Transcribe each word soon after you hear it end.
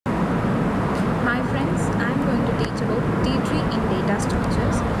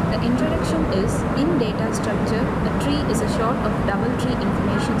structures. The introduction is, in data structure, a tree is a sort of double tree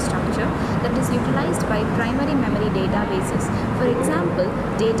information structure that is utilized by primary memory databases. For example,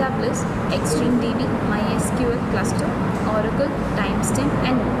 DataBliss, ExtremeDB, MySQL cluster, Oracle, Timestamp,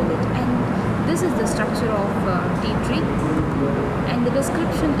 and Mobility. And this is the structure of T-tree. And the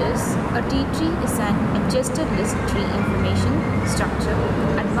description is, a T-tree is an adjusted list tree information structure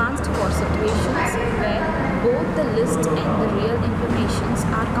advanced for situations where both the list and the real informations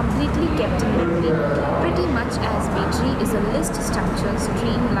are completely kept in memory, pretty much as B-tree is a list structure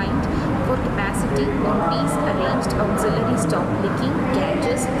streamlined for capacity on piece arranged auxiliary stop leaking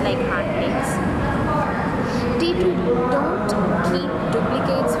gadgets like hard plates. T-tree don't keep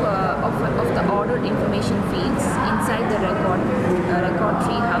duplicates of the ordered information fields inside the record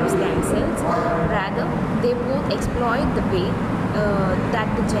tree hubs themselves. Rather, they both exploit the way that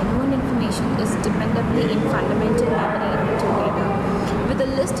the genuine information is dependably in fundamental memory together with the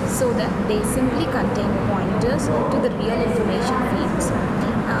list, so that they simply contain pointers to the real information fields.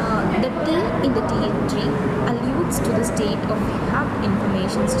 The T in the T-tree alludes to the state of hub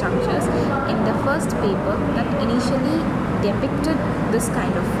information structures in the first paper that initially depicted this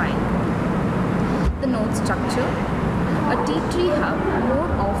kind of file. The node structure. A T-tree hub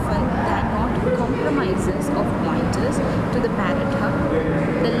more often than not compromises of pointers to the parent hub,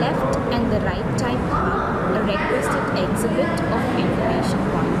 the left and the right type hub, a requested exhibit of information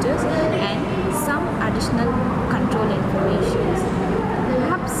pointers, and some additional control informations.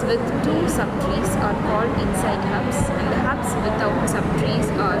 Hubs with two subtrees are called inside hubs, and the hubs without subtrees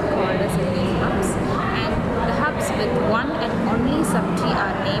are called as leaf hubs, and the hubs with one and only subtree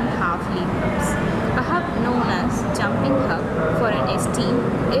are named half-leaf hubs. A hub known as jumping hub for an esteem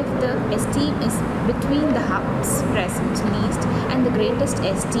if the esteem is between the hubs present least and the greatest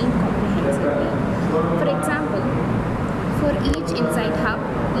esteem comprehensively. For example, for each inside hub,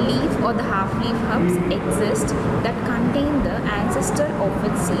 leaf or the half-leaf hubs exist that contain the ancestor of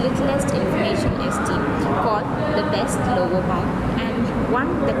its littlest information esteem called the best lower bound, and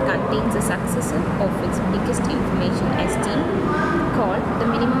one that contains a successor of its biggest information esteem called the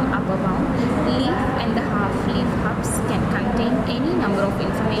minimum upper bound. Leaf and the half-leaf hubs can contain any number of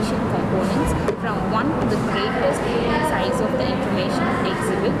information components from one to the greatest size of the information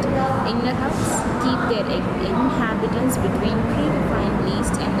exhibit. Inner hubs keep their inhabitants between predefined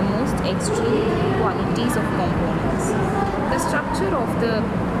least and the most extreme qualities of components. The structure of the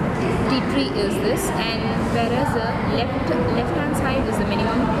T-tree is this, and whereas the left-hand side is the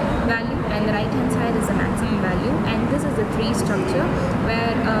minimum value and the right-hand side is the maximum value, and this is the tree structure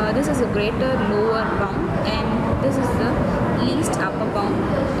where this is a greater lower bound and this is the least upper bound,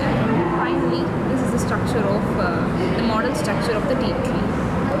 and finally this is the structure of the model structure of the T-tree.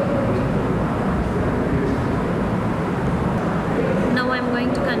 Now I am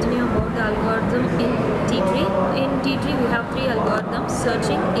going to continue about the algorithm in T-tree. In T-tree we have three algorithms: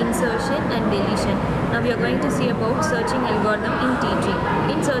 searching, insertion and deletion. Now we are going to see about searching algorithm in T-tree.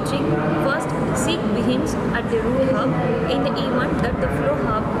 In searching, first seek begins at the root hub in the event that the flow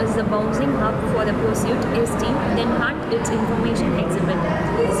hub is the bouncing hub for the pursuit esteem, then hunt its information exhibit.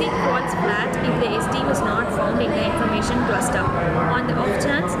 Seek falls flat if the esteem is not found in the information cluster. On the off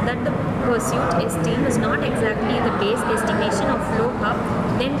chance that the pursuit esteem is not exactly the base estimation of flow hub,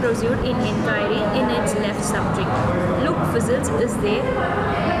 then proceed in inquiry in its left subtree. Look fizzles is there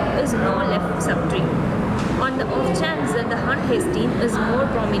is no left subtree. On the off chance that the hunt esteem is more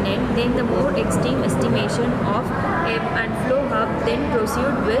prominent than the more extreme estimation of ebb and flow hub, then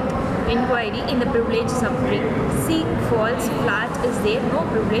proceed with inquiry in the privileged subtree. Seek falls flat is there no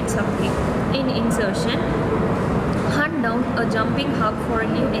privileged subtree. In insertion, hunt down a jumping hub for a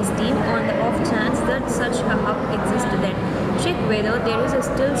new esteem on the off chance that such a hub exists then. Check whether there is a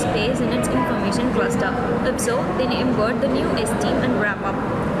still space in its information cluster. If so, then invert the new esteem and wrap up.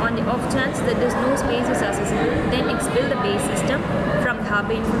 On the off chance that there is no space is accessible, then expel the base system from the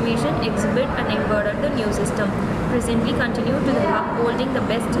hub information, exhibit and invert the new system. Presently continue to the hub holding the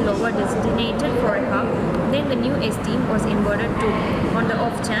best lower designated for a hub, then the new esteem was inverted too. On the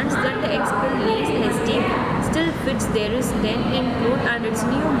off chance that the expel least esteem still fits, there is then include and its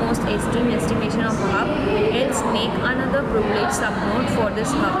new most extreme estimation of a hub, else make another privileged subnode for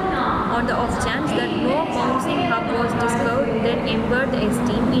this hub. On the off chance that no bouncing hub was discovered, then invert the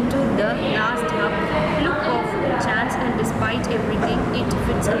esteem into the last hub. Look off the chance and despite everything it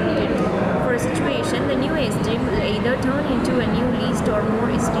fits in it. For a situation, the new esteem will either turn into a new least or more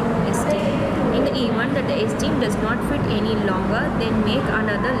extreme esteem. In the event that the esteem does not fit any longer, then make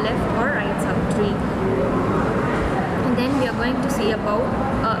another left or right subtree. And then we are going to see about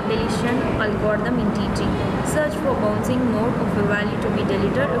deletion algorithm in T-tree. Search for bouncing node of a value to be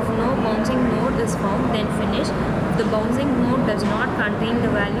deleted. If no bouncing node is found, then finish. If the bouncing node does not contain the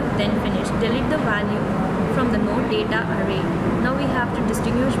value, then finish. Delete the value from the node data array. Now we have to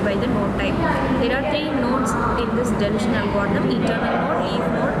distinguish by the node type. There are three nodes in this deletion algorithm: internal node, leaf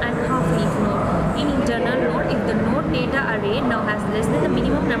node, and half leaf node. In internal node, if the node data array now has less than the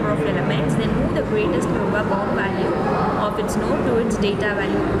minimum number of elements, then move the greatest lower bound value of its node to its data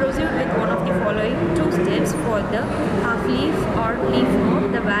value. Proceed with one of the following two steps. For the half leaf or leaf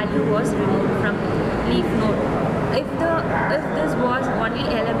node, the value was removed from leaf node. If this was only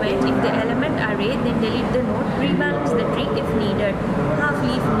element, if the element array, then delete the node, rebalance the tree if needed. Half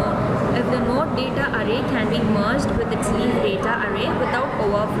leaf node. If the node data array can be merged with its leaf data array without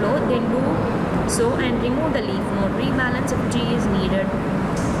overflow, then do so and remove the leaf node. Rebalance if tree is needed.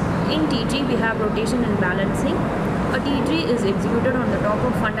 In T-tree, we have rotation and balancing. A T-tree is executed on the top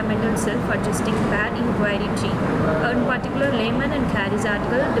of fundamental self-adjusting pair inquiry tree. In particular, Lehman and Carey's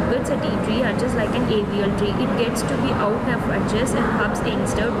article depicts a T-tree adjust like an AVL tree. It gets to be out of edges and hubs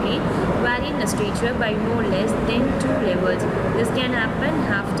Youngster tree, vary in structure by no less than 2 levels. This can happen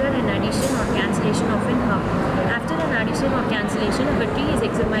after an addition or cancellation of an hub. After an addition or cancellation, if a tree is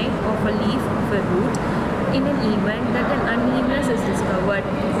examined of a leaf of a root, in an event that an unevenness is discovered,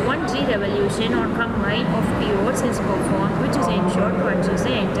 one tree revolution or combine of pivots is performed, which is ensured to adjust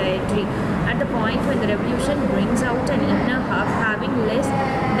the entire tree. At the point when the revolution brings out an inner hub having less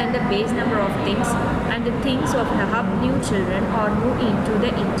than the base number of things, and the things of the hub new children or move into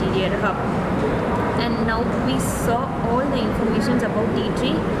the interior hub. And now we saw all the information about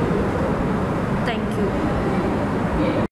T-tree. Thank you.